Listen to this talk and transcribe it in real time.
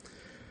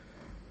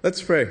Let's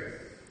pray.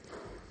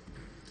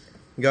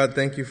 God,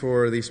 thank you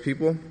for these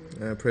people.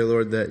 I pray,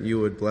 Lord, that you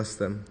would bless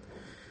them.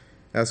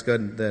 Ask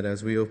God that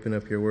as we open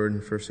up your word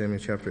in 1 Samuel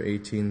chapter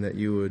 18, that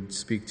you would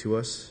speak to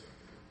us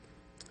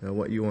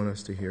what you want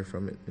us to hear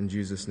from it. In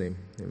Jesus' name,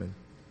 amen.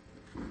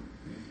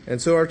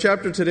 And so our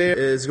chapter today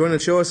is going to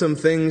show us some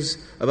things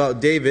about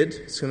David.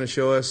 It's going to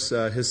show us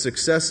his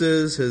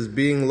successes, his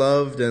being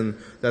loved, and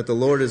that the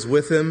Lord is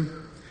with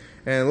him.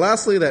 And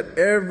lastly, that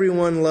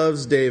everyone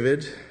loves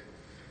David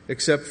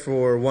except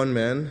for one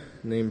man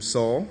named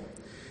Saul.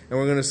 And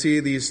we're going to see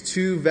these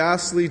two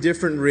vastly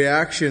different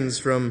reactions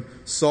from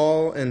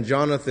Saul and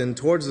Jonathan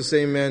towards the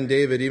same man,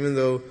 David, even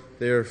though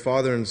they are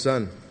father and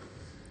son.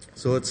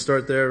 So let's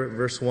start there,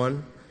 verse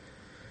 1.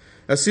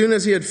 As soon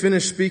as he had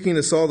finished speaking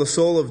to Saul, the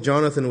soul of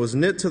Jonathan was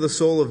knit to the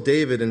soul of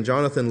David, and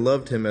Jonathan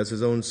loved him as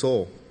his own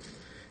soul.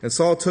 And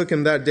Saul took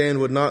him that day and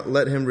would not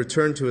let him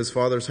return to his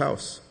father's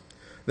house.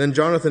 Then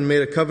Jonathan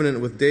made a covenant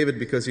with David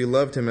because he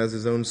loved him as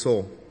his own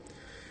soul.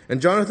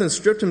 And Jonathan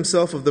stripped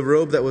himself of the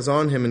robe that was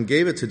on him and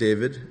gave it to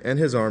David, and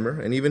his armor,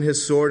 and even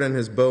his sword and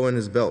his bow and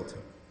his belt.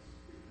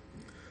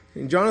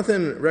 And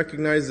Jonathan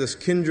recognized this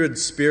kindred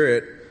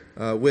spirit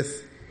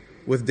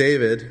with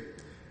David,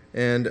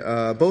 and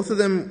both of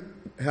them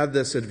had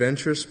this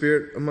adventurous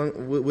spirit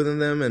within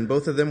them, and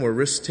both of them were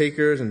risk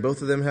takers, and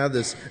both of them had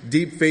this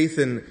deep faith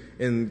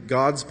in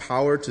God's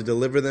power to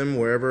deliver them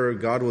wherever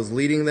God was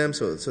leading them.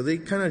 So they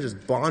kind of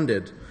just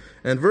bonded.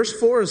 And verse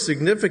 4 is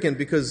significant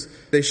because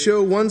they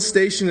show one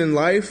station in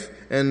life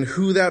and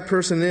who that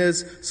person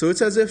is. So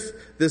it's as if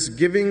this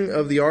giving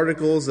of the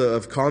articles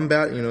of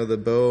combat, the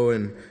bow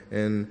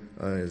and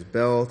his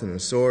belt and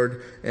his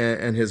sword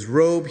and his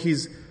robe,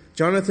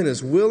 Jonathan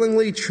is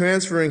willingly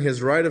transferring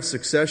his right of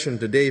succession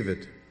to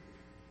David.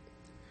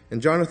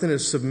 And Jonathan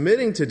is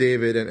submitting to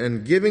David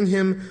and giving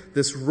him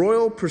this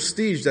royal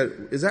prestige that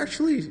is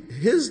actually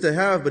his to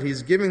have, but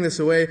he's giving this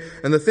away.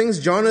 And the things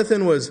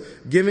Jonathan was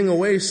giving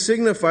away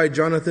signified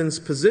Jonathan's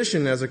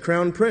position as a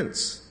crown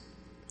prince.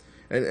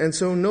 And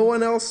so no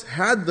one else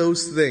had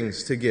those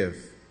things to give.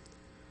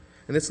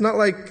 And it's not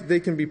like they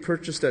can be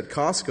purchased at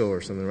Costco or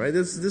something, right?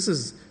 This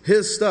is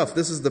his stuff.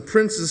 This is the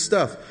prince's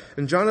stuff.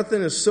 And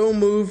Jonathan is so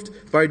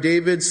moved by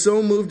David,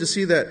 so moved to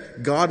see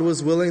that God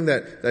was willing,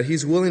 that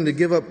he's willing to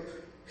give up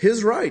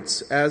his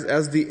rights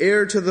as the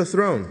heir to the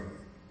throne.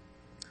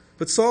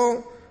 But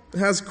Saul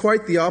has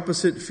quite the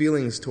opposite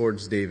feelings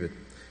towards David.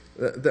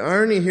 The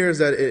irony here is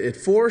that it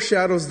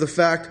foreshadows the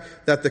fact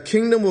that the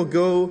kingdom will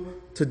go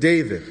to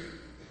David.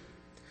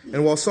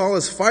 And while Saul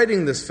is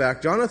fighting this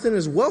fact, Jonathan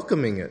is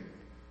welcoming it.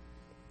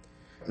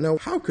 Now,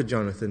 how could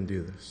Jonathan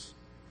do this?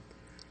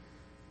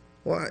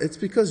 Well, it's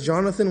because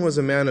Jonathan was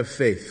a man of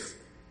faith.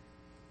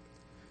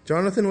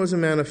 Jonathan was a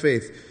man of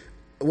faith.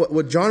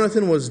 What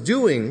Jonathan was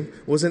doing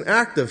was an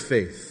act of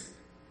faith.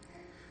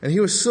 And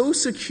he was so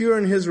secure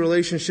in his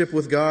relationship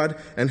with God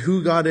and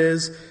who God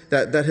is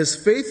that his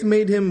faith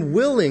made him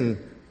willing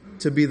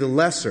to be the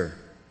lesser.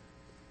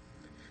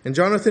 And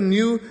Jonathan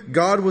knew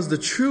God was the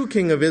true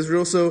king of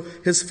Israel, so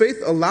his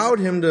faith allowed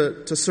him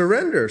to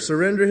surrender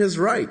his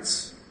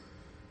rights.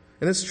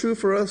 And it's true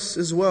for us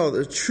as well.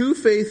 The true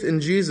faith in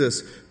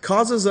Jesus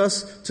causes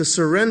us to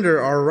surrender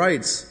our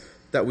rights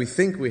that we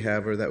think we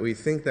have or that we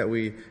think that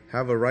we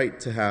have a right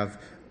to have,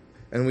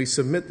 and we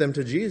submit them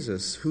to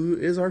Jesus, who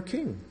is our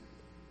King.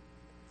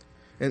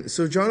 And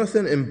so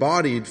Jonathan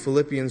embodied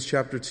Philippians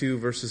chapter 2,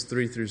 verses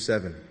 3 through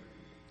 7.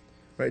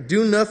 Right?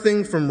 Do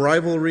nothing from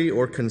rivalry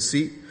or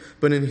conceit,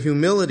 but in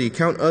humility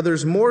count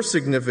others more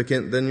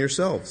significant than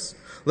yourselves.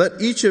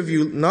 Let each of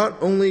you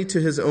not only to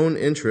his own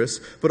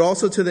interests, but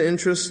also to the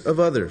interests of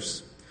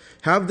others.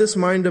 Have this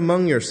mind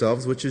among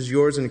yourselves, which is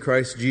yours in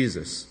Christ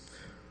Jesus,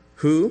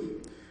 who,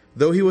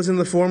 though he was in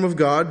the form of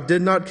God,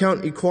 did not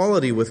count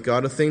equality with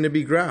God a thing to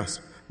be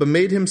grasped, but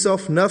made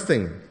himself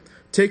nothing,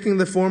 taking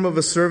the form of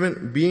a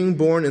servant, being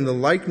born in the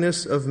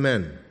likeness of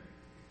men.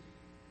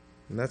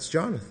 And that's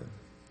Jonathan.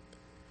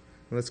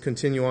 And let's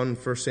continue on in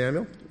 1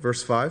 Samuel,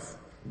 verse 5.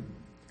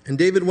 And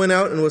David went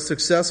out and was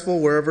successful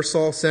wherever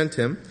Saul sent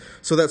him,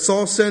 so that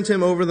Saul sent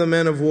him over the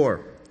men of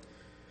war.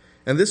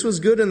 And this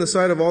was good in the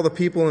sight of all the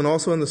people and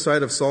also in the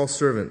sight of Saul's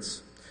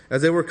servants.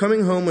 As they were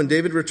coming home, when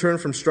David returned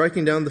from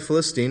striking down the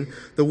Philistine,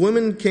 the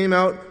women came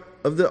out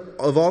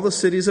of all the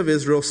cities of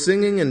Israel,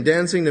 singing and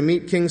dancing to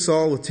meet King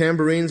Saul with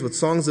tambourines, with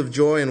songs of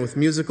joy, and with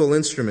musical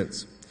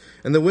instruments.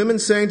 And the women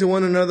sang to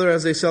one another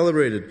as they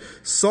celebrated,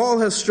 Saul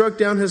has struck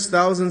down his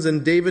thousands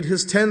and David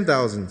his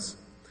 10,000s.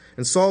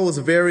 And Saul was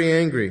very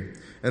angry,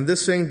 and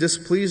this saying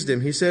displeased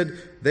him. He said,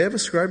 they have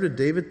ascribed to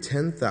David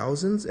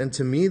 10,000s, and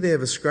to me they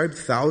have ascribed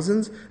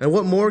thousands, and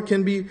what more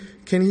can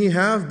he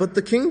have but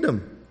the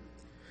kingdom?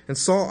 And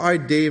Saul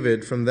eyed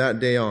David from that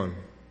day on.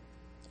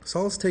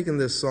 Saul's taken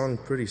this song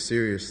pretty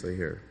seriously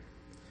here.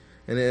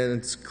 And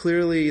it's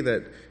clearly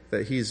that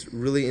he's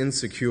really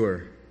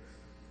insecure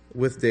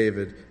with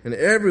David. And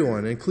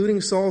everyone,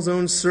 including Saul's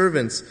own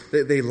servants,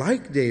 they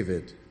like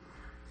David.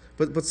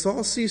 But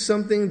Saul sees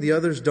something the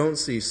others don't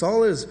see.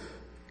 Saul is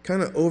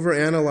kind of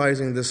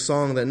overanalyzing this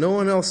song that no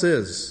one else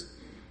is.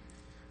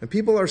 And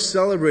people are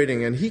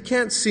celebrating, and he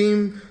can't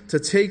seem to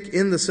take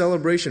in the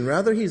celebration.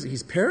 Rather,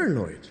 he's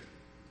paranoid.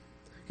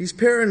 He's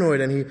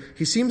paranoid, and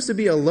he seems to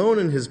be alone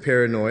in his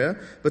paranoia.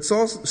 But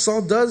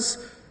Saul does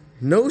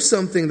know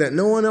something that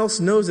no one else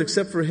knows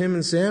except for him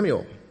and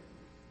Samuel.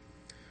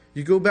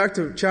 You go back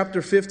to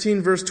chapter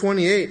 15, verse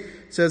 28. It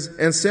says,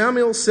 "And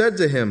Samuel said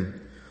to him,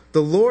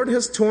 'The Lord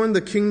has torn the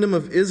kingdom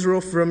of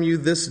Israel from you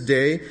this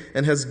day,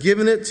 and has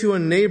given it to a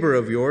neighbor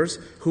of yours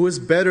who is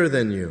better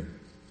than you.'"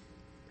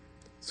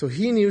 So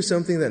he knew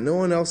something that no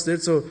one else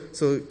did. So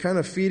kind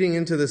of feeding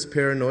into this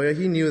paranoia,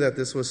 he knew that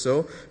this was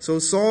so. So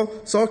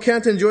Saul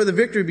can't enjoy the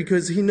victory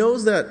because he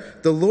knows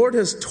that the Lord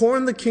has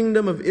torn the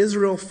kingdom of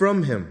Israel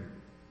from him.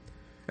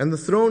 And the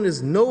throne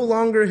is no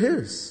longer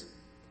his.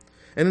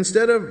 And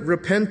instead of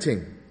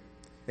repenting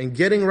and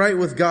getting right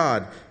with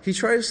God, he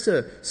tries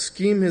to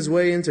scheme his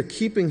way into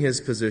keeping his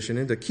position,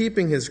 into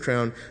keeping his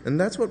crown. And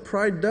that's what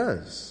pride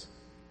does.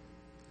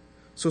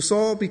 So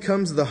Saul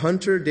becomes the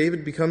hunter,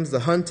 David becomes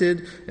the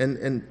hunted,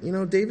 and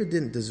David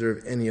didn't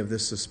deserve any of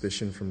this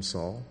suspicion from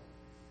Saul.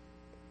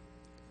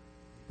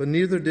 But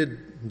neither did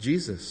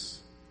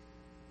Jesus,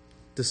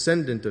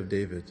 descendant of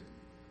David.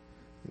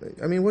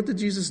 I mean, what did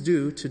Jesus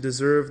do to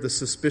deserve the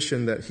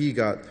suspicion that he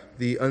got,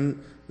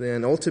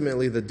 and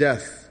ultimately the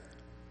death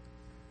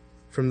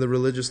from the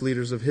religious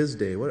leaders of his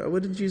day?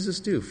 What did Jesus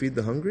do? Feed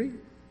the hungry?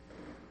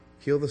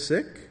 Heal the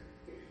sick?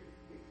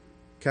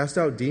 Cast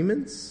out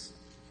demons?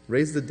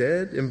 Raise the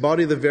dead,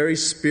 embody the very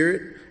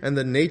spirit and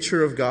the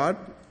nature of God?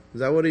 Is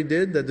that what he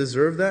did that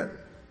deserved that?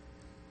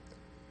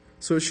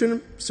 So it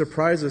shouldn't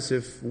surprise us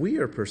if we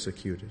are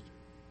persecuted.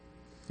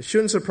 It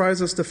shouldn't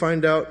surprise us to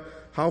find out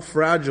how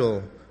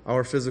fragile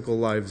our physical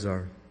lives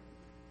are.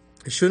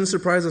 It shouldn't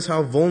surprise us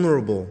how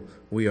vulnerable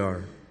we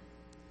are.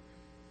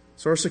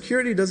 So our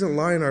security doesn't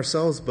lie in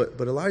ourselves, but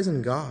it lies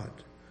in God,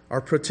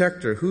 our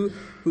protector, who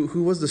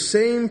was the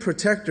same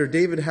protector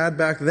David had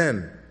back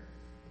then.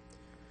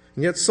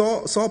 And yet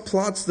Saul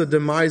plots the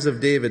demise of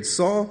David.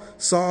 Saul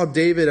saw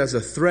David as a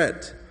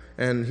threat,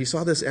 and he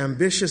saw this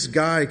ambitious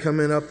guy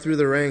coming up through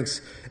the ranks,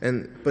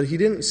 but he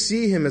didn't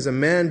see him as a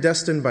man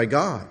destined by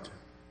God.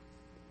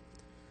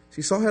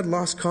 See, Saul had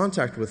lost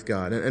contact with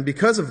God, and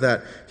because of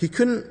that, he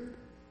couldn't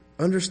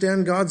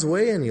understand God's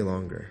way any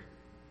longer.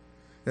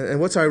 And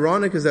what's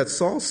ironic is that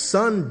Saul's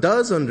son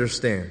does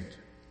understand.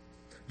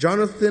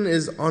 Jonathan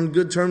is on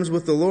good terms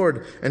with the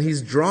Lord, and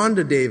he's drawn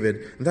to David.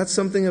 And that's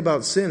something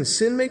about sin.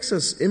 Sin makes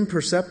us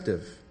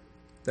imperceptive,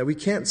 that we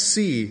can't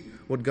see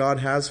what God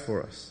has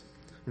for us.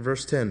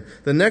 Verse 10,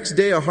 "The next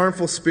day a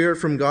harmful spirit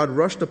from God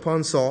rushed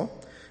upon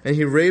Saul, and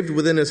he raved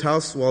within his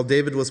house while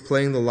David was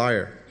playing the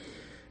lyre.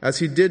 As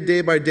he did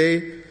day by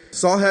day,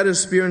 Saul had his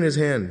spear in his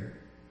hand.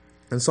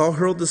 And Saul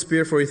hurled the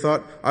spear, for he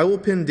thought, 'I will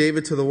pin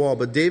David to the wall.'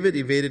 But David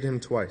evaded him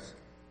twice."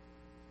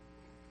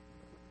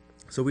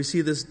 So we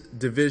see this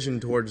division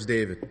towards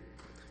David.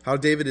 How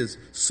David is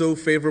so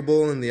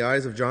favorable in the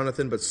eyes of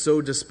Jonathan, but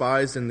so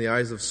despised in the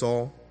eyes of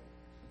Saul.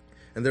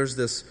 And there's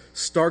this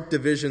stark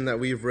division that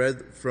we've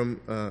read from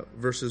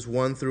verses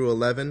 1 through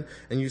 11.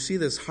 And you see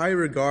this high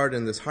regard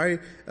and this high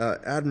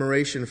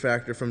admiration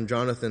factor from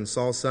Jonathan,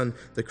 Saul's son,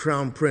 the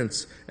crown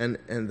prince, and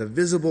the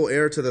visible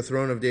heir to the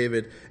throne of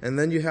David. And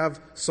then you have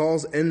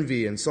Saul's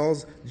envy and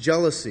Saul's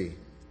jealousy.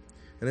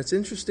 And it's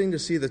interesting to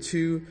see the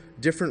two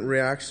different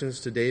reactions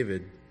to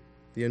David,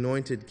 the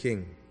anointed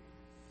king.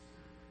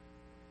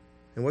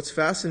 And what's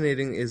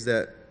fascinating is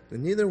that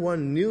neither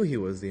one knew he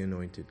was the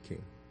anointed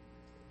king.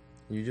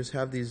 You just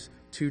have these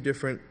two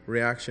different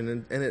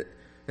reactions. And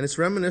it's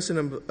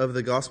reminiscent of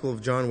the Gospel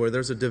of John, where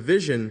there's a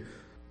division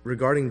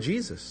regarding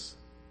Jesus.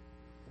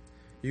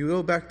 You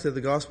go back to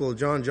the Gospel of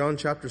John, John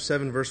chapter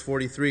 7, verse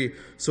 43.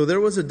 "So there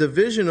was a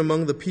division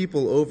among the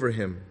people over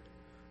him."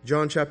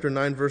 John chapter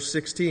 9, verse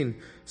 16.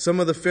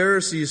 "Some of the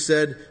Pharisees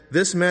said,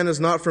 'This man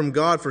is not from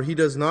God, for he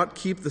does not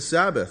keep the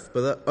Sabbath.'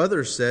 But the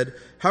others said,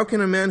 'How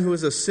can a man who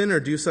is a sinner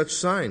do such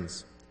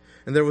signs?'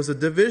 And there was a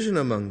division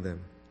among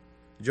them."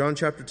 John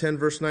chapter 10,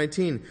 verse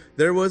 19.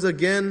 "There was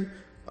again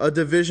a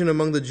division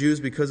among the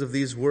Jews because of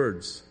these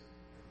words."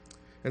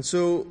 And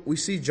so we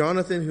see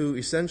Jonathan, who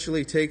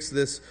essentially takes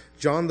this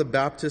John the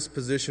Baptist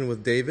position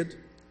with David.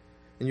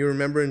 And you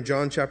remember in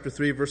John chapter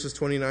 3, verses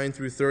 29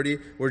 through 30,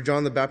 where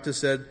John the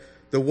Baptist said,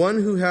 "The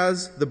one who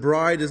has the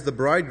bride is the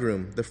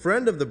bridegroom. The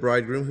friend of the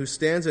bridegroom who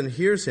stands and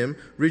hears him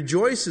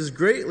rejoices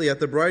greatly at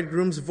the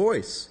bridegroom's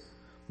voice.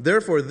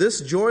 Therefore this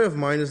joy of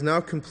mine is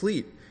now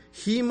complete.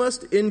 He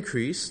must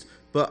increase,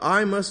 but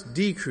I must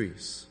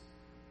decrease."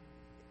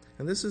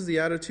 And this is the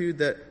attitude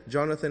that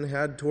Jonathan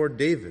had toward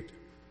David.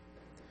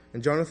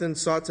 And Jonathan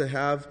sought to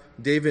have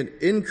David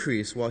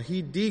increase while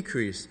he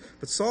decreased.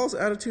 But Saul's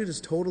attitude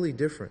is totally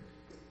different.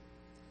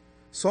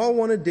 Saul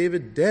wanted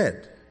David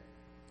dead.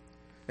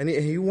 And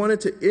he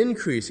wanted to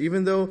increase,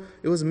 even though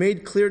it was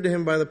made clear to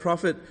him by the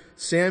prophet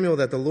Samuel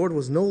that the Lord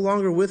was no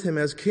longer with him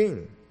as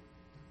king.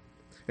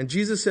 And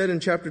Jesus said in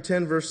chapter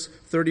 10, verse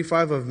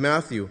 35 of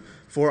Matthew,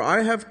 "For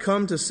I have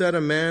come to set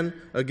a man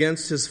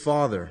against his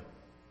father."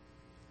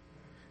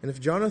 And if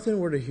Jonathan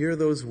were to hear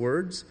those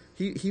words,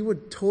 he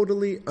would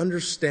totally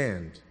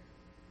understand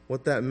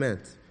what that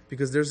meant,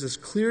 because there's this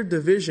clear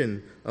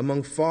division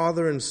among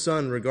father and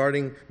son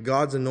regarding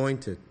God's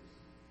anointed.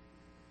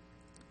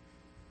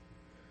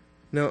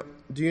 Now,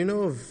 do you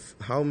know of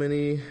how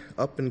many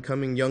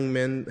up-and-coming young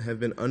men have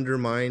been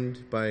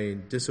undermined by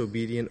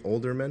disobedient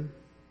older men?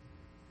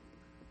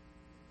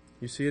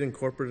 You see it in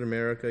corporate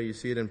America, you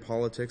see it in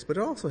politics, but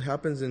it also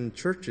happens in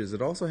churches,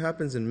 it also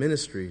happens in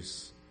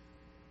ministries.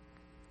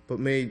 But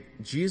may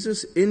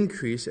Jesus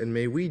increase and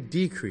may we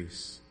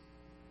decrease.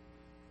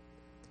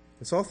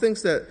 And Saul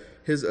thinks that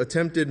his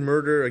attempted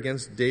murder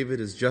against David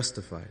is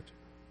justified.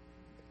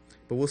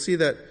 But we'll see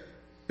that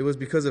it was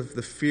because of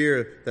the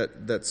fear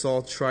that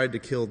Saul tried to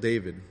kill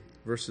David.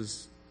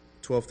 Verses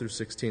 12 through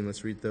 16,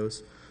 let's read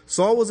those.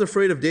 Saul was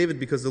afraid of David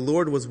because the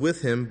Lord was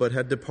with him, but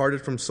had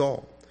departed from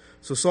Saul.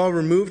 So Saul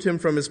removed him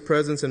from his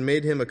presence and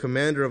made him a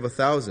commander of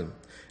 1,000.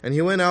 And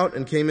he went out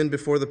and came in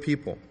before the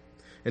people.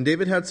 And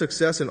David had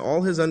success in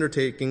all his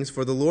undertakings,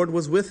 for the Lord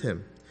was with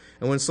him.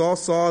 And when Saul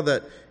saw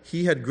that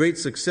he had great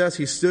success,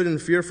 he stood in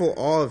fearful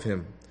awe of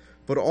him.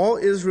 But all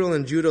Israel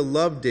and Judah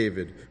loved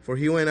David, for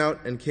he went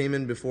out and came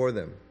in before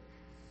them.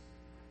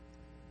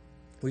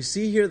 We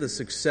see here the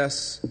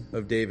success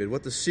of David.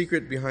 What the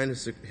secret behind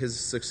his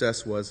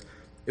success was.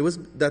 It was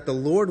that the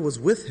Lord was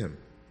with him.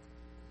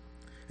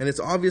 And it's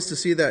obvious to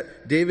see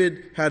that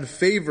David had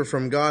favor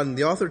from God. And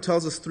the author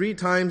tells us 3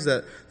 times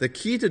that the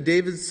key to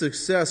David's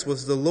success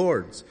was the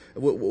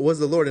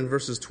Lord in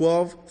verses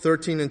 12,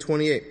 13, and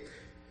 28.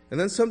 And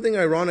then something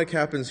ironic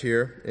happens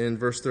here in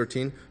verse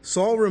 13.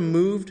 Saul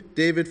removed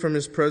David from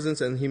his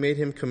presence and he made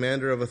him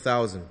commander of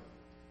 1,000.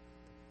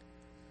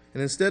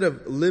 And instead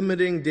of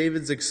limiting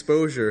David's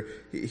exposure,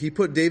 he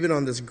put David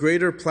on this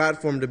greater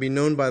platform to be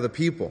known by the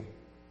people.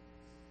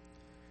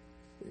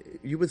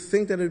 You would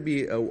think that it would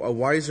be a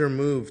wiser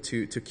move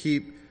to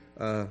keep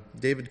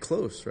David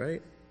close,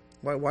 right?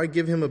 Why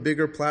give him a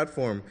bigger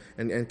platform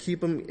and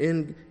keep him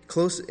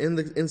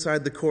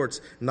inside the courts?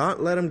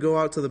 Not let him go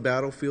out to the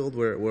battlefield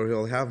where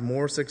he'll have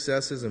more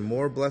successes and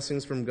more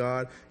blessings from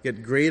God,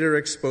 get greater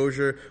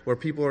exposure, where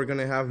people are going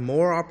to have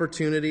more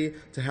opportunity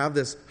to have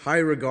this high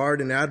regard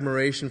and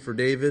admiration for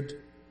David.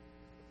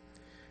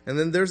 And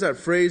then there's that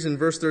phrase in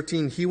verse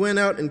 13, he went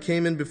out and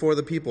came in before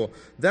the people.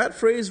 That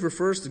phrase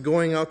refers to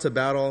going out to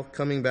battle,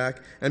 coming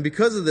back. And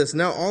because of this,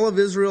 now all of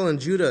Israel and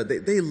Judah,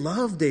 they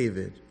love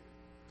David.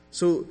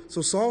 So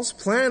Saul's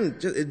plan,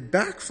 it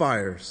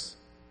backfires.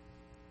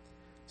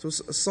 So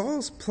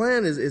Saul's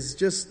plan is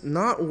just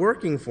not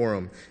working for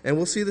him. And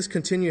we'll see this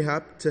continue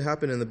to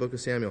happen in the book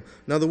of Samuel.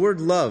 Now the word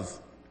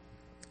love,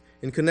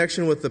 in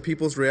connection with the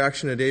people's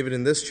reaction to David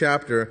in this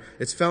chapter,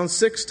 it's found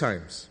 6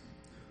 times.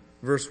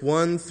 Verse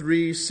 1,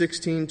 3,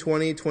 16,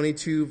 20,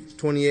 22,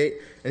 28.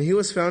 And he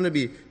was found to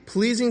be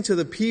pleasing to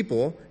the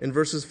people in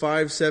verses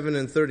 5, 7,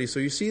 and 30. So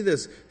you see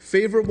this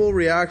favorable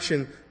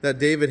reaction that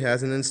David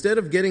has. And instead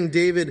of getting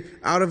David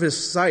out of his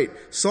sight,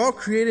 Saul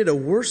created a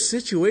worse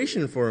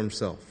situation for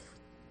himself.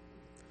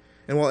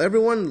 And while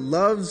everyone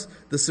loves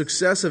the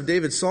success of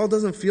David, Saul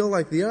doesn't feel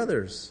like the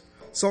others.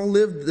 Saul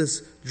lived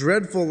this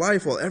dreadful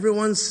life while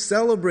everyone's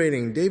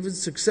celebrating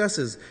David's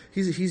successes.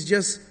 He's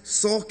just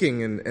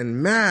sulking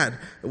and mad.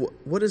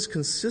 What is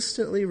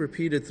consistently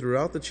repeated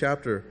throughout the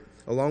chapter,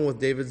 along with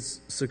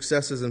David's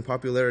successes and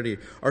popularity,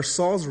 are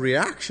Saul's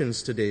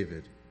reactions to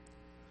David.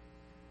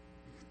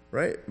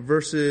 Right?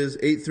 Verses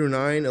 8 through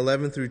 9,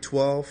 11 through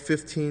 12,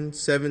 15,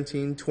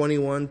 17,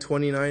 21,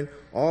 29,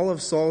 all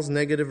of Saul's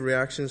negative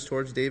reactions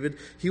towards David.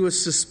 He was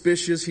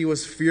suspicious, he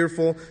was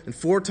fearful, and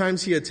 4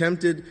 times he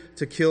attempted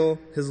to kill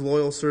his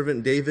loyal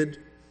servant David.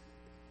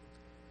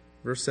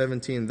 Verse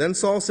 17, then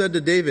Saul said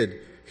to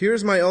David,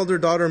 here's my elder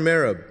daughter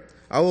Merab.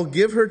 I will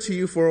give her to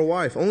you for a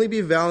wife. Only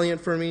be valiant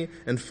for me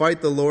and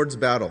fight the Lord's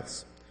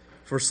battles.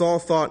 For Saul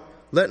thought,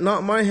 let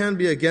not my hand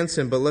be against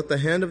him, but let the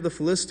hand of the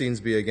Philistines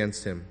be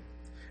against him.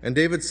 And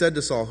David said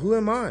to Saul, who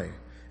am I?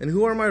 And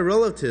who are my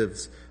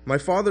relatives, my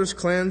father's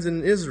clans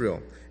in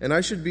Israel? And I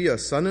should be a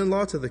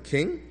son-in-law to the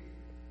king?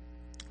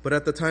 But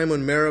at the time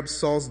when Merab,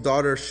 Saul's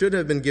daughter, should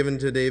have been given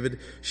to David,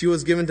 she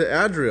was given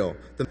to Adriel,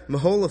 the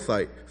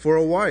Meholathite, for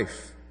a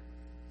wife.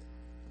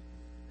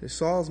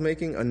 Saul's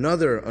making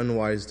another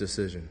unwise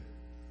decision.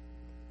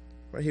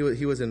 Right?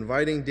 He was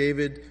inviting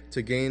David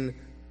to gain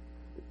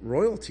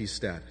royalty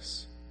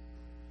status.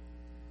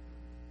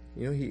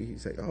 You know,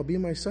 he's like, oh, be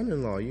my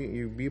son-in-law.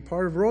 You be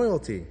part of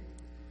royalty.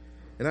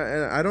 And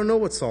I don't know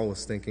what Saul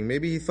was thinking.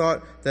 Maybe he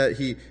thought that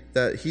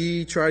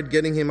he tried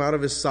getting him out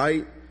of his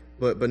sight,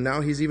 but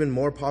now he's even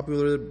more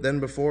popular than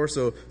before.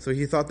 So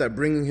he thought that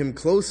bringing him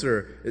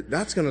closer,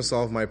 that's going to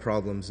solve my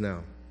problems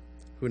now.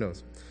 Who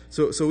knows?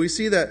 So we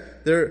see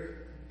that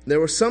there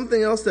was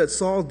something else that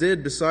Saul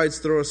did besides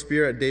throw a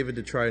spear at David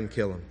to try and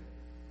kill him.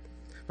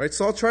 Right?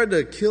 Saul tried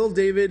to kill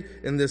David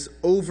in this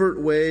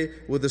overt way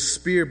with a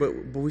spear,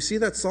 but we see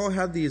that Saul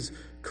had these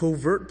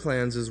covert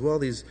plans as well,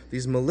 these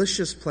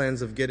malicious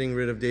plans of getting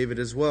rid of David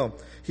as well.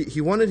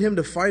 He wanted him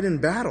to fight in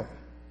battle.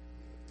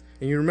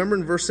 And you remember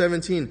in verse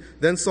 17,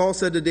 then Saul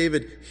said to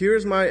David, here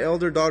is my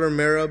elder daughter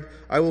Merab.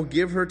 I will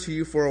give her to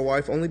you for a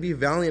wife. Only be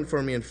valiant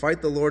for me and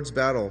fight the Lord's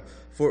battle.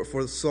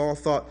 For Saul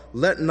thought,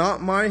 let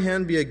not my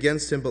hand be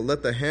against him, but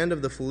let the hand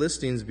of the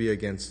Philistines be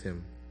against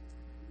him.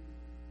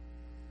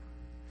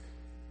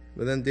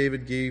 But then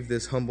David gave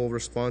this humble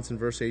response in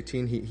verse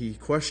 18. He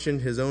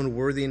questioned his own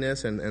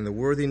worthiness and the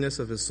worthiness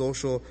of his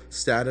social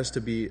status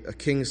to be a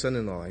king's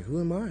son-in-law. Like, who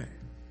am I?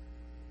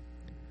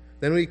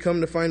 Then we come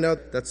to find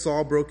out that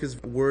Saul broke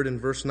his word in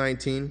verse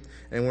 19,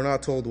 and we're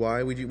not told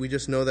why. We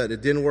just know that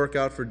it didn't work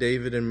out for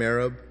David and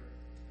Merab.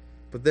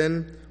 But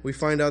then we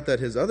find out that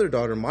his other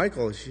daughter,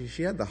 Michal,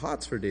 she had the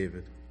hots for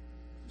David.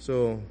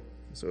 So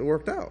it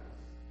worked out.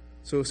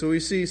 So we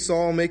see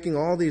Saul making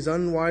all these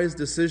unwise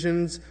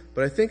decisions,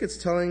 but I think it's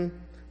telling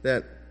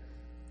that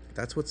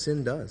that's what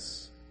sin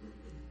does.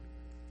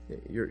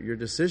 Your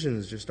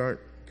decisions just aren't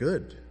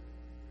good.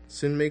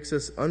 Sin makes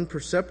us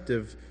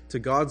unperceptive to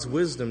God's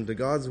wisdom, to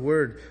God's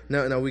word.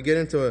 Now we get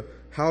into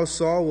how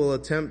Saul will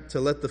attempt to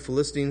let the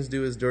Philistines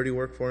do his dirty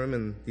work for him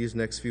in these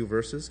next few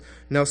verses.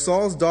 Now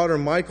Saul's daughter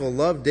Michal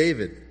loved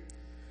David.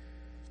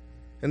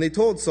 And they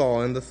told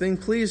Saul, and the thing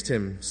pleased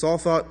him. Saul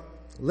thought,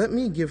 let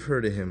me give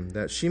her to him,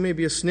 that she may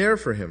be a snare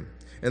for him,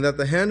 and that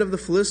the hand of the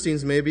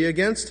Philistines may be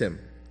against him.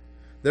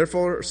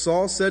 Therefore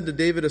Saul said to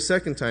David a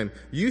second time,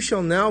 you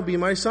shall now be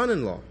my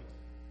son-in-law.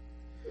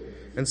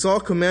 And Saul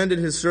commanded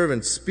his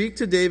servants, speak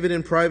to David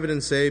in private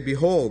and say,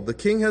 behold, the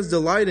king has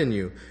delight in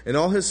you, and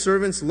all his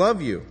servants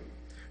love you.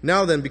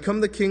 Now then,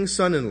 become the king's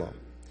son-in-law.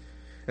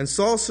 And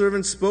Saul's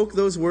servants spoke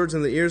those words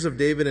in the ears of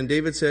David, and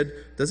David said,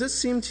 does it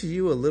seem to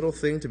you a little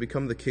thing to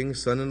become the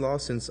king's son-in-law,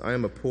 since I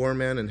am a poor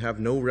man and have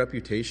no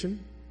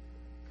reputation?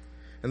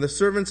 And the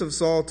servants of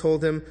Saul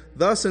told him,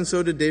 thus and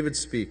so did David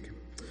speak.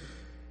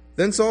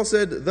 Then Saul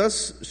said,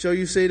 thus shall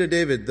you say to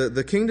David,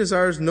 the king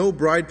desires no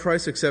bride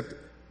price except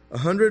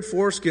 100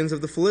 foreskins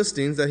of the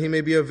Philistines, that he may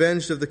be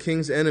avenged of the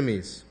king's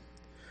enemies.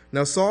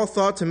 Now Saul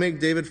thought to make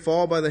David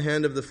fall by the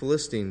hand of the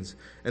Philistines.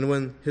 And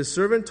when his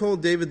servant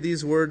told David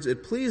these words,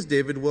 it pleased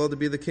David well to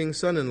be the king's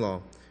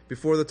son-in-law.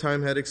 Before the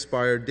time had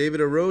expired, David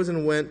arose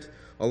and went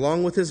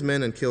along with his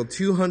men and killed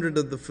 200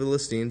 of the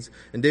Philistines.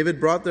 And David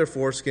brought their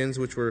foreskins,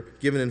 which were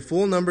given in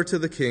full number to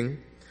the king,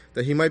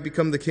 that he might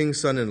become the king's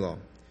son-in-law.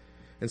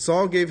 And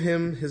Saul gave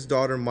him his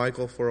daughter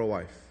Michal for a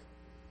wife.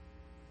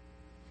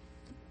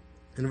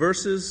 In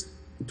verses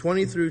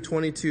 20 through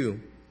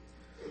 22,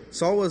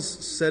 Saul was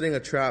setting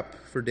a trap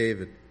for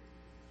David.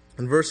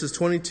 In verses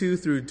 22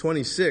 through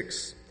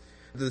 26,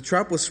 the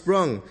trap was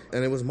sprung,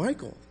 and it was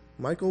Michal.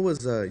 Michal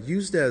was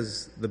used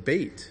as the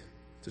bait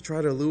to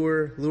try to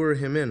lure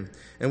him in.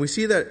 And we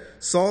see that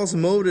Saul's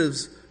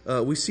motives,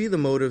 we see the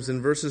motives in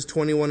verses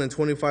 21 and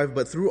 25,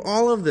 but through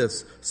all of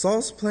this,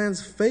 Saul's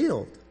plans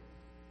failed.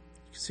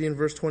 You can see in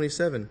verse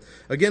 27.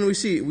 Again, we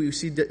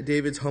see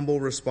David's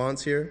humble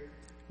response here.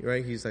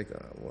 Right? He's like,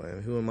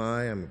 who am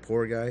I? I'm a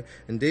poor guy.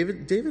 And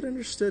David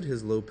understood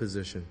his low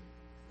position.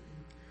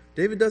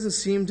 David doesn't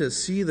seem to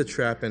see the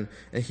trap, and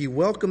he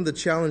welcomed the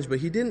challenge, but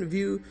he didn't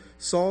view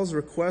Saul's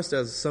request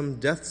as some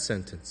death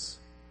sentence.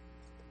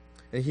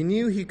 And he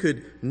knew he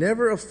could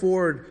never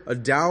afford a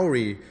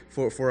dowry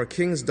for a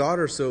king's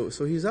daughter, so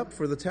he's up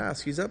for the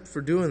task. He's up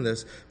for doing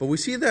this. But we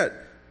see that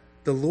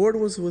the Lord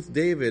was with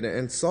David,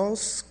 and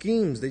Saul's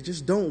schemes, they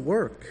just don't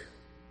work.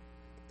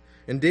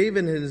 And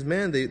David and his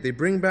men, they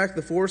bring back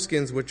the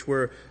foreskins, which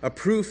were a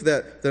proof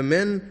that the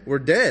men were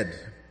dead,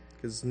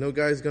 because no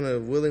guy's going to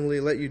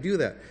willingly let you do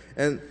that.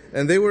 And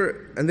they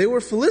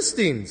were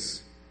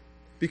Philistines,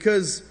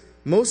 because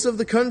most of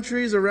the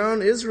countries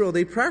around Israel,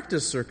 they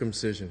practiced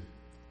circumcision.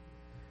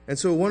 And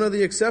so one of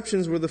the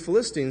exceptions were the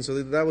Philistines,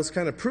 so that was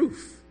kind of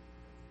proof.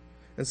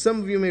 And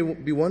some of you may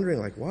be wondering,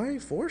 like, why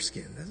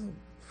foreskin? That's a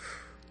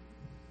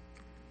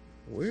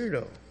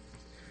weirdo.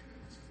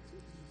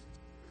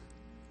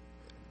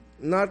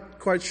 Not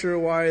quite sure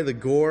why the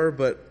gore,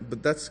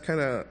 but that's kind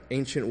of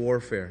ancient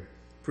warfare.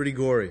 Pretty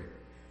gory,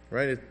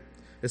 right?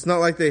 It's not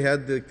like they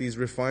had these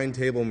refined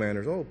table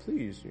manners. Oh,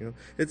 please,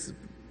 it's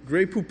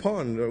Grey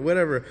Poupon or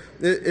whatever.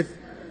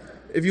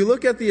 If you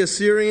look at the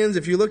Assyrians,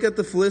 if you look at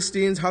the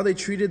Philistines, how they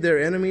treated their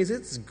enemies,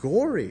 it's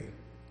gory.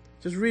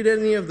 Just read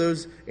any of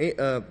those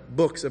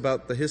books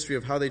about the history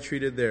of how they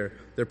treated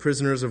their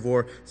prisoners of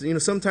war. So,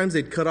 sometimes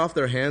they'd cut off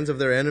their hands of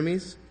their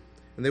enemies,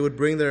 and they would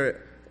bring the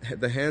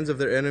hands of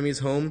their enemies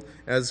home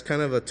as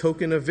kind of a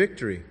token of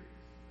victory.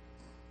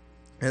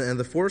 And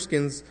the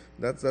foreskins,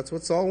 that's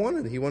what Saul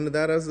wanted. He wanted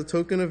that as a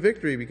token of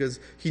victory because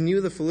he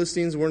knew the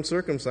Philistines weren't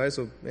circumcised,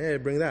 so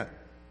bring that.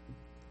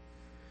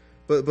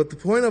 But the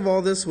point of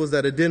all this was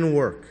that it didn't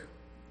work.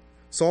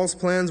 Saul's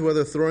plans,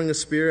 whether throwing a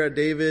spear at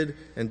David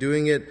and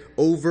doing it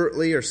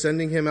overtly or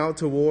sending him out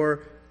to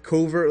war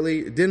covertly,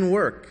 it didn't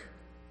work.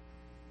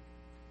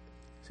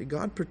 See,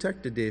 God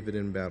protected David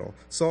in battle.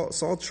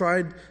 Saul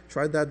tried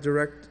that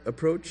direct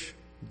approach,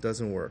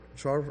 doesn't work.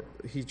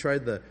 He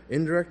tried the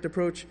indirect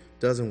approach,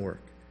 doesn't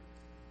work.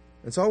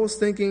 And Saul was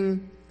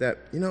thinking that,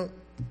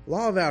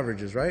 law of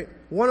averages, right?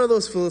 One of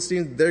those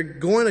Philistines, they're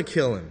going to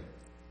kill him.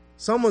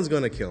 Someone's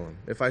going to kill him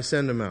if I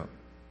send him out.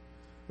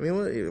 I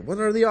mean, what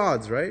are the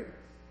odds, right?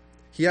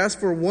 He asked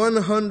for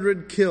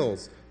 100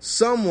 kills.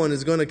 Someone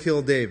is going to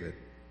kill David.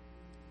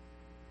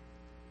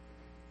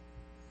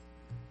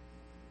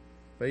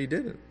 but he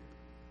didn't.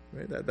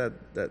 Right?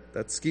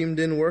 That scheme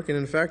didn't work, and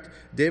in fact,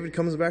 David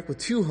comes back with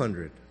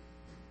 200.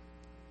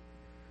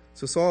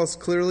 So Saul has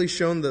clearly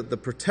shown the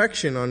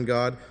protection of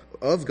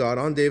God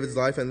on David's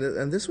life,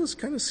 and this was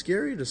kind of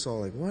scary to Saul.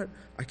 Like, what?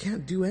 I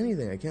can't do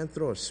anything. I can't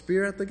throw a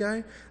spear at the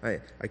guy. I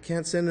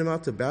can't send him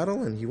out to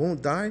battle, and he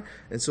won't die.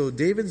 And so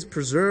David's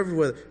preserved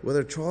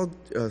whether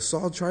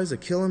Saul tries to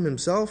kill him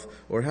himself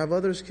or have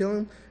others kill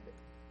him.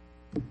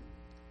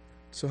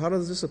 So how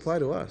does this apply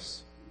to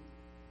us?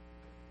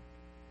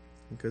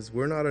 Because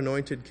we're not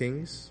anointed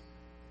kings,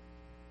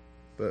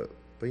 but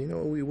you know,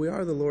 we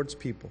are the Lord's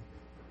people.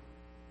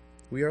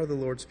 We are the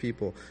Lord's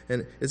people.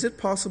 And is it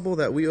possible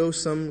that we owe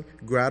some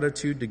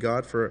gratitude to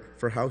God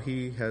for how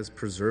He has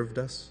preserved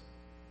us?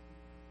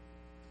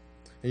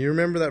 And you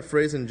remember that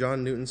phrase in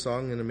John Newton's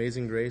song, "An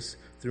Amazing Grace,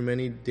 through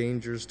many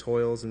dangers,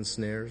 toils, and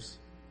snares"?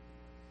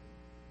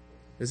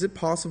 Is it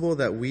possible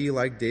that we,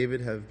 like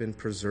David, have been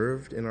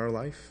preserved in our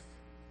life,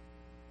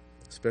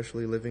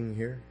 especially living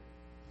here?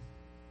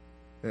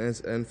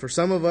 And for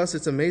some of us,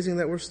 it's amazing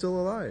that we're still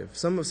alive.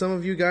 Some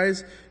of you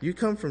guys, you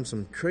come from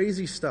some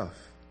crazy stuff.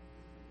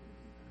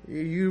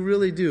 You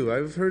really do.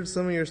 I've heard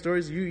some of your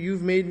stories.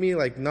 You've made me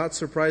like not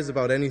surprised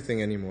about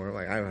anything anymore.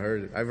 Like I've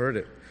heard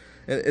it.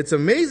 And it's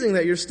amazing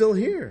that you're still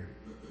here.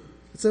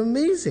 It's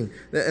amazing.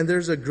 And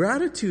there's a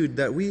gratitude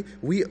that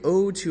we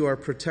owe to our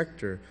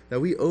protector, that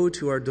we owe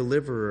to our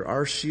deliverer,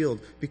 our shield,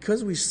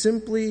 because we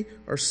simply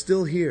are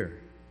still here.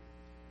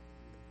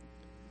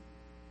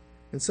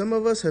 And some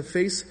of us have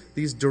faced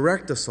these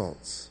direct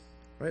assaults,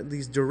 right?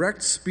 These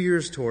direct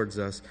spears towards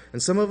us.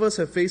 And some of us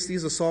have faced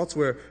these assaults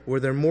where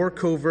they're more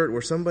covert,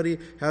 where somebody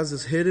has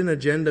this hidden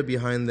agenda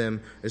behind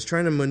them, is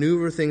trying to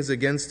maneuver things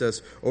against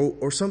us,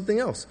 or something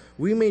else.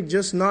 We may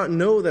just not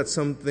know that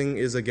something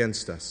is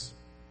against us.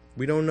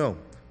 We don't know.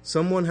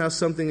 Someone has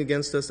something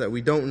against us that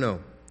we don't know.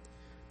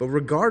 But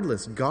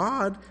regardless,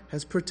 God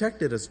has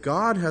protected us.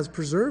 God has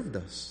preserved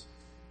us.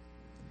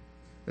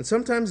 And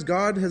sometimes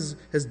God has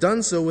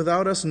done so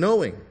without us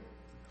knowing.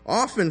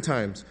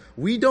 Oftentimes,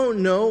 we don't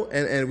know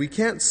and we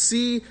can't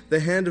see the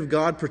hand of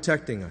God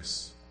protecting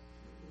us.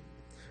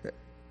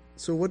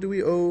 So what do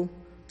we owe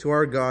to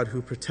our God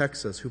who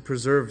protects us, who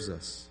preserves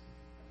us?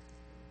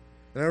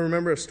 And I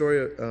remember a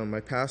story my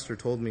pastor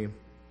told me.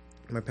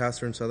 My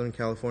pastor in Southern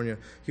California,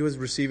 he was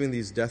receiving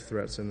these death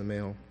threats in the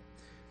mail.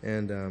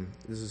 And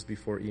this is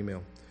before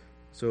email.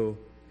 So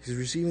he's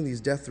receiving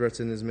these death threats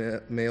in his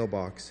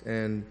mailbox.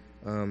 And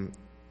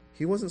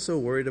he wasn't so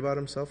worried about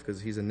himself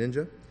because he's a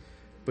ninja.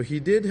 But he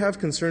did have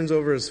concerns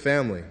over his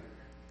family.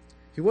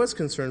 He was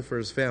concerned for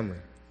his family.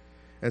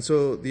 And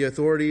so the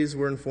authorities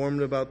were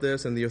informed about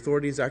this, and the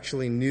authorities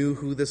actually knew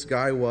who this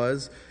guy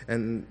was,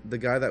 and the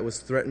guy that was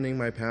threatening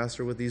my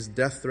pastor with these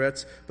death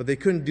threats, but they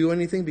couldn't do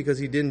anything because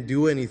he didn't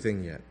do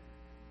anything yet.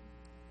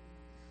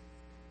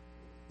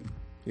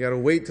 You got to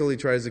wait till he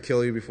tries to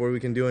kill you before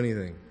we can do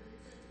anything.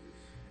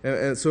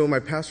 And so my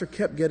pastor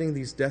kept getting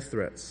these death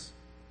threats.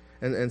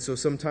 And so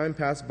some time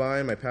passed by,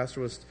 and my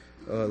pastor was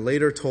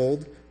later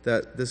told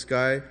that this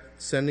guy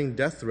sending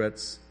death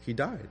threats, he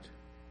died.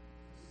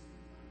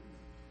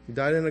 He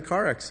died in a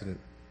car accident.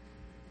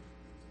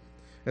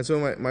 And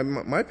so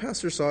my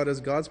pastor saw it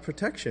as God's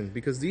protection,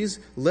 because these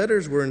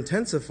letters were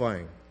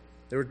intensifying.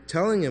 They were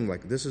telling him,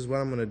 like, this is what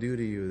I'm going to do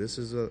to you. This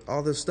is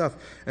all this stuff.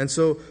 And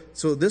so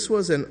this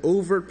was an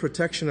overt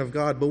protection of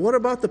God. But what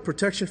about the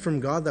protection from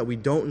God that we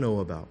don't know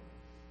about?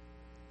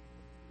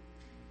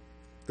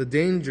 The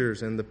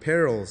dangers and the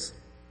perils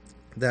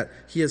that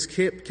He has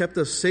kept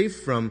us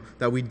safe from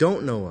that we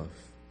don't know of.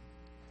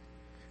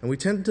 And we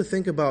tend to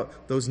think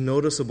about those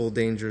noticeable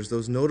dangers,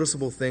 those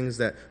noticeable things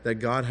that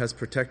God has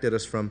protected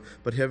us from.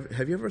 But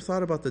have you ever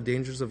thought about the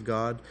dangers of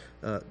God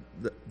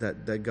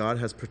that God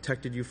has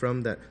protected you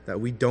from, that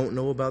we don't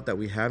know about, that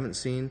we haven't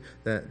seen,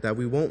 that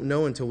we won't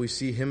know until we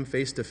see Him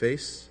face to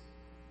face?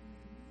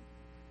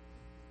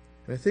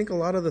 And I think a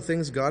lot of the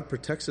things God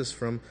protects us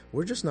from,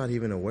 we're just not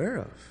even aware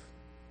of.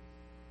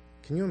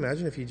 Can you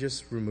imagine if He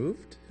just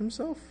removed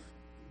Himself?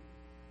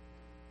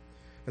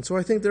 And so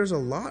I think there's a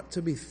lot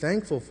to be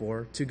thankful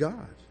for to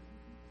God.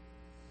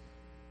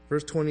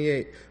 Verse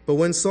 28, but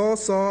when Saul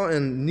saw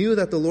and knew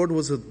that the Lord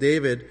was with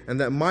David, and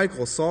that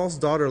Michal, Saul's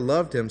daughter,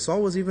 loved him,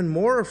 Saul was even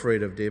more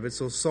afraid of David.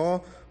 So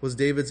Saul was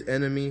David's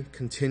enemy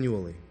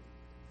continually.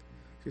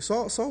 See,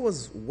 Saul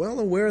was well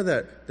aware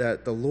that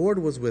the Lord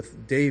was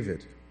with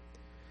David,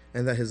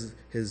 and that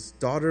his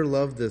daughter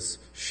loved this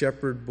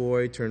shepherd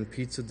boy turned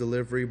pizza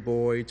delivery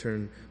boy,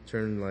 turned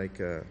like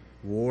a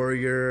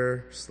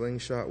warrior,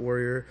 slingshot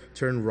warrior,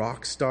 turned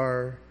rock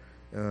star,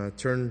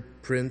 turned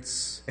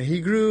prince. And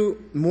he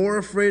grew more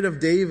afraid of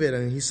David,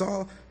 and he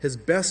saw his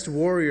best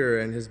warrior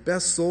and his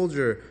best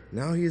soldier.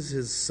 Now he's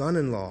his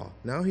son-in-law.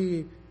 Now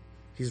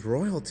he's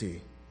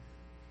royalty.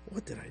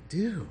 What did I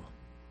do?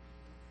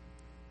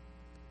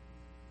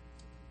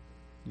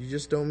 You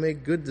just don't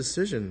make good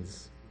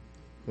decisions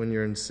when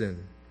you're in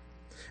sin.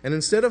 And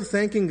instead of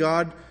thanking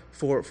God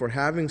for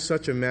having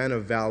such a man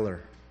of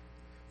valor,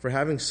 for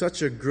having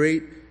such a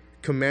great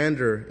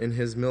commander in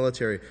his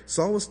military.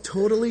 Saul was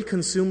totally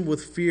consumed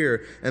with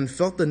fear and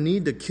felt the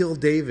need to kill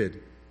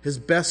David, his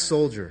best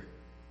soldier.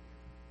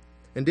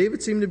 And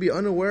David seemed to be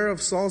unaware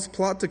of Saul's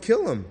plot to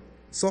kill him.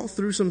 Saul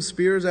threw some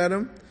spears at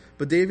him,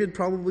 but David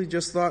probably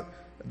just thought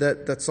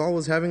that Saul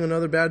was having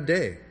another bad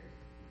day.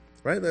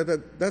 Right?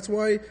 That's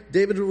why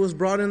David was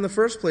brought in the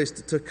first place,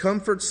 to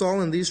comfort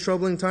Saul in these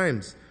troubling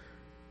times.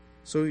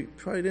 So he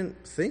probably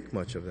didn't think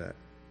much of that.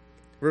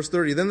 Verse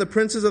 30, then the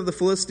princes of the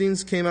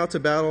Philistines came out to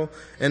battle,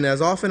 and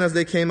as often as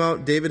they came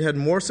out, David had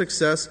more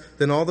success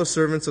than all the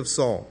servants of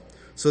Saul,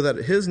 so that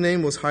his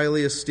name was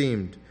highly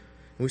esteemed.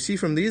 And we see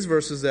from these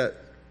verses that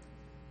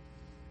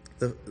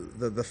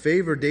the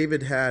favor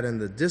David had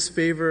and the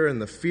disfavor and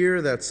the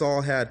fear that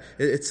Saul had,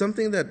 it's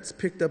something that's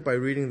picked up by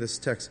reading this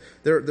text.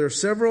 There are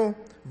several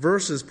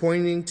verses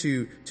pointing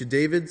to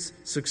David's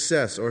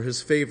success or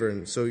his favor,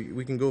 and so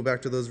we can go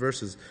back to those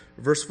verses.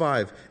 Verse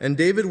 5, and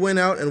David went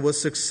out and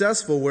was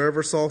successful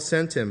wherever Saul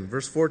sent him.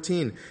 Verse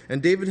 14,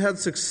 and David had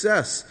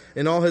success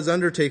in all his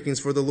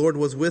undertakings, for the Lord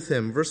was with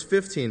him. Verse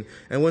 15,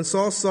 and when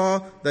Saul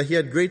saw that he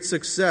had great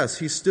success,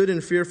 he stood in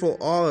fearful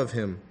awe of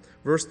him.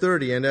 Verse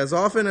 30, and as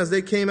often as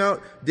they came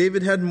out,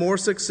 David had more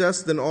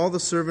success than all the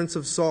servants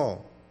of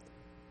Saul.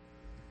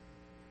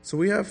 So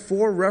we have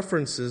 4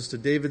 references to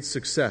David's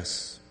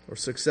success, or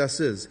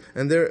successes.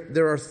 And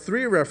there are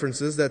 3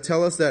 references that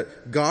tell us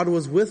that God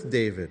was with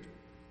David.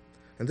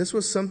 And this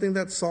was something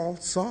that Saul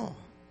saw.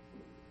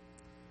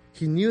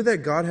 He knew that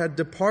God had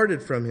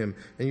departed from him.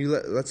 And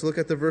let's look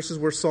at the verses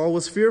where Saul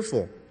was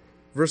fearful.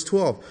 Verse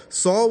 12,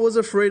 Saul was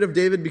afraid of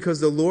David because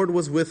the Lord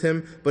was with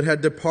him, but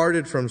had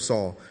departed from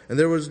Saul. And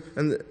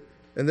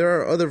there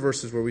are other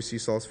verses where we see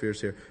Saul's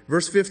fears here.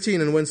 Verse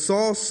 15, and when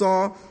Saul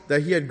saw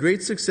that he had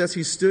great success,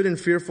 he stood in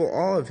fearful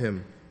awe of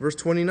him. Verse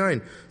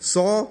 29,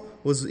 Saul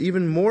was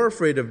even more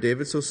afraid of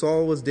David, so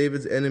Saul was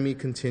David's enemy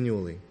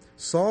continually.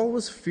 Saul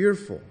was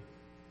fearful.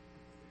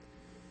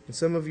 And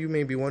some of you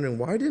may be wondering,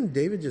 why didn't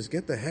David just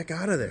get the heck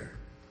out of there?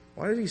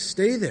 Why did he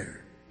stay there?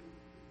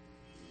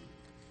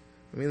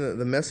 I mean,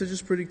 the message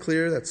is pretty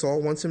clear that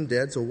Saul wants him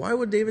dead, so why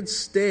would David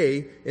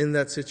stay in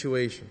that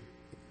situation?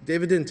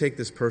 David didn't take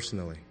this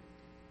personally.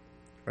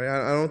 Right?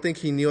 I don't think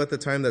he knew at the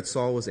time that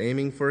Saul was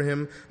aiming for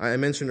him. I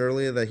mentioned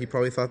earlier that he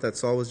probably thought that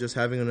Saul was just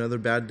having another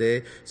bad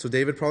day. So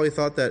David probably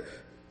thought that,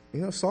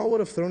 Saul would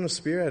have thrown a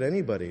spear at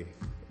anybody,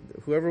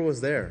 whoever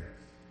was there.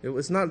 It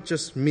was not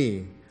just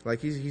me.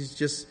 Like, he's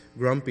just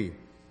grumpy.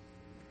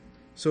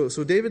 So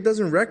David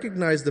doesn't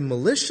recognize the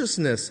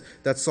maliciousness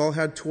that Saul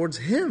had towards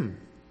him.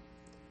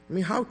 I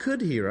mean, how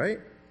could he, right?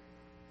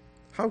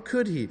 How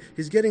could he?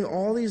 He's getting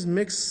all these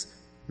mixed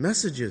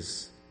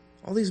messages,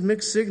 all these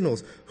mixed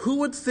signals. Who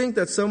would think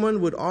that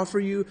someone would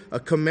offer you a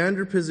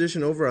commander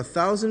position over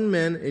 1,000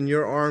 men in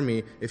your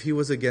army if he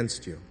was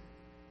against you?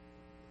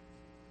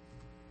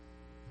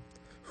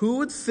 Who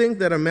would think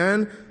that a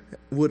man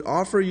would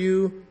offer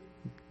you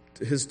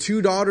his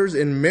 2 daughters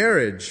in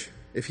marriage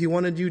if he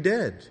wanted you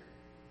dead?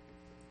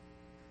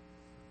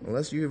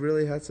 Unless you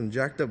really had some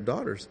jacked up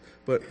daughters.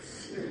 But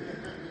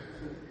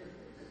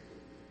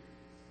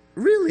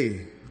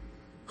really,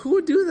 who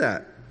would do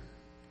that?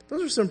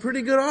 Those are some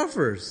pretty good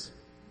offers,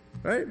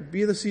 right?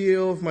 Be the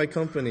CEO of my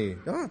company.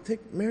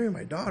 Marry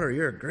my daughter.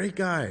 You're a great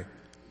guy.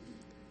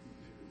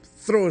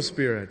 Throw a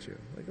spear at you.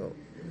 Like,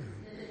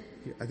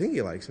 I think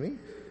he likes me,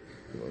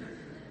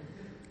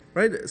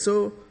 right?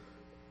 So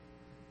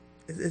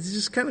it's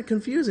just kind of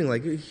confusing.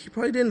 Like, he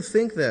probably didn't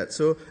think that.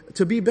 So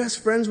to be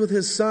best friends with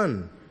his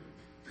son,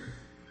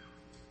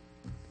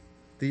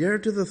 the heir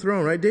to the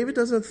throne, right? David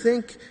doesn't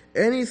think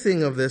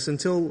anything of this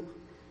until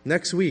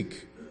next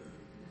week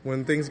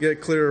when things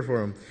get clearer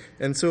for him.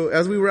 And so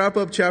as we wrap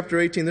up chapter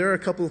 18, there are a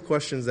couple of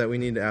questions that we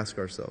need to ask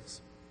ourselves.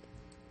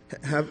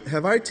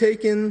 Have I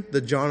taken the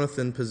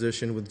Jonathan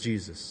position with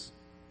Jesus?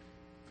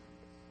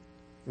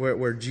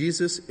 Where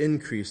Jesus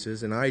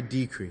increases and I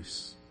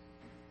decrease.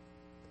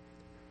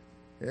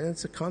 And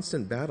it's a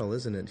constant battle,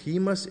 isn't it? He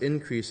must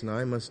increase and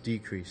I must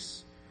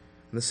decrease.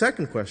 And the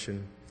second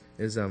question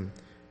is,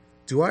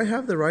 do I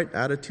have the right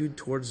attitude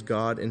towards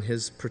God and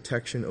His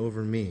protection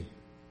over me?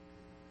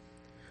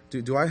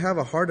 Do I have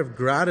a heart of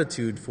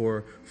gratitude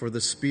for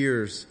the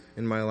spears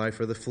in my life,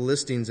 or the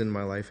Philistines in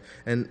my life?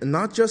 And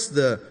not just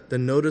the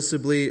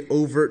noticeably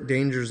overt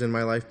dangers in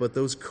my life, but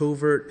those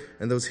covert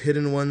and those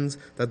hidden ones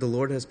that the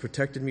Lord has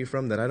protected me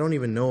from that I don't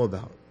even know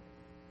about.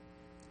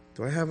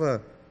 Do I have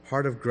a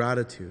heart of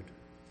gratitude?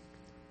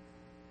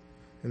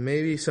 And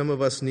maybe some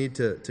of us need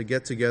to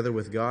get together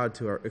with God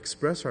to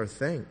express our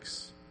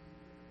thanks.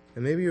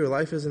 And maybe your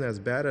life isn't as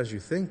bad as you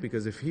think,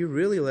 because if He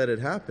really let it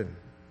happen,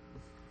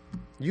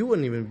 you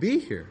wouldn't even be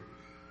here.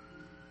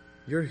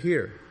 You're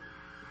here.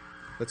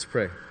 Let's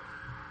pray.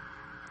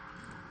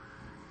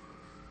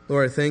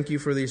 Lord, I thank You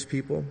for these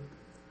people.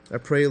 I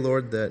pray,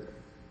 Lord, that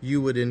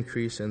You would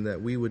increase and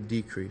that we would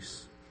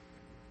decrease.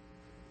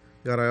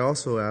 God, I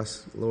also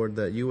ask, Lord,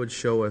 that You would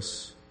show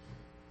us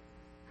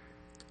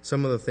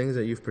some of the things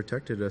that You've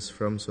protected us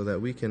from so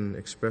that we can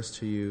express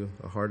to You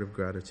a heart of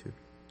gratitude,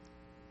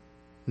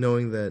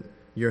 knowing that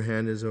your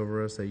hand is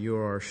over us, that you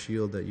are our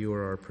shield, that you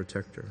are our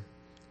protector.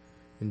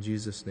 In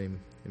Jesus' name,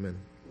 amen.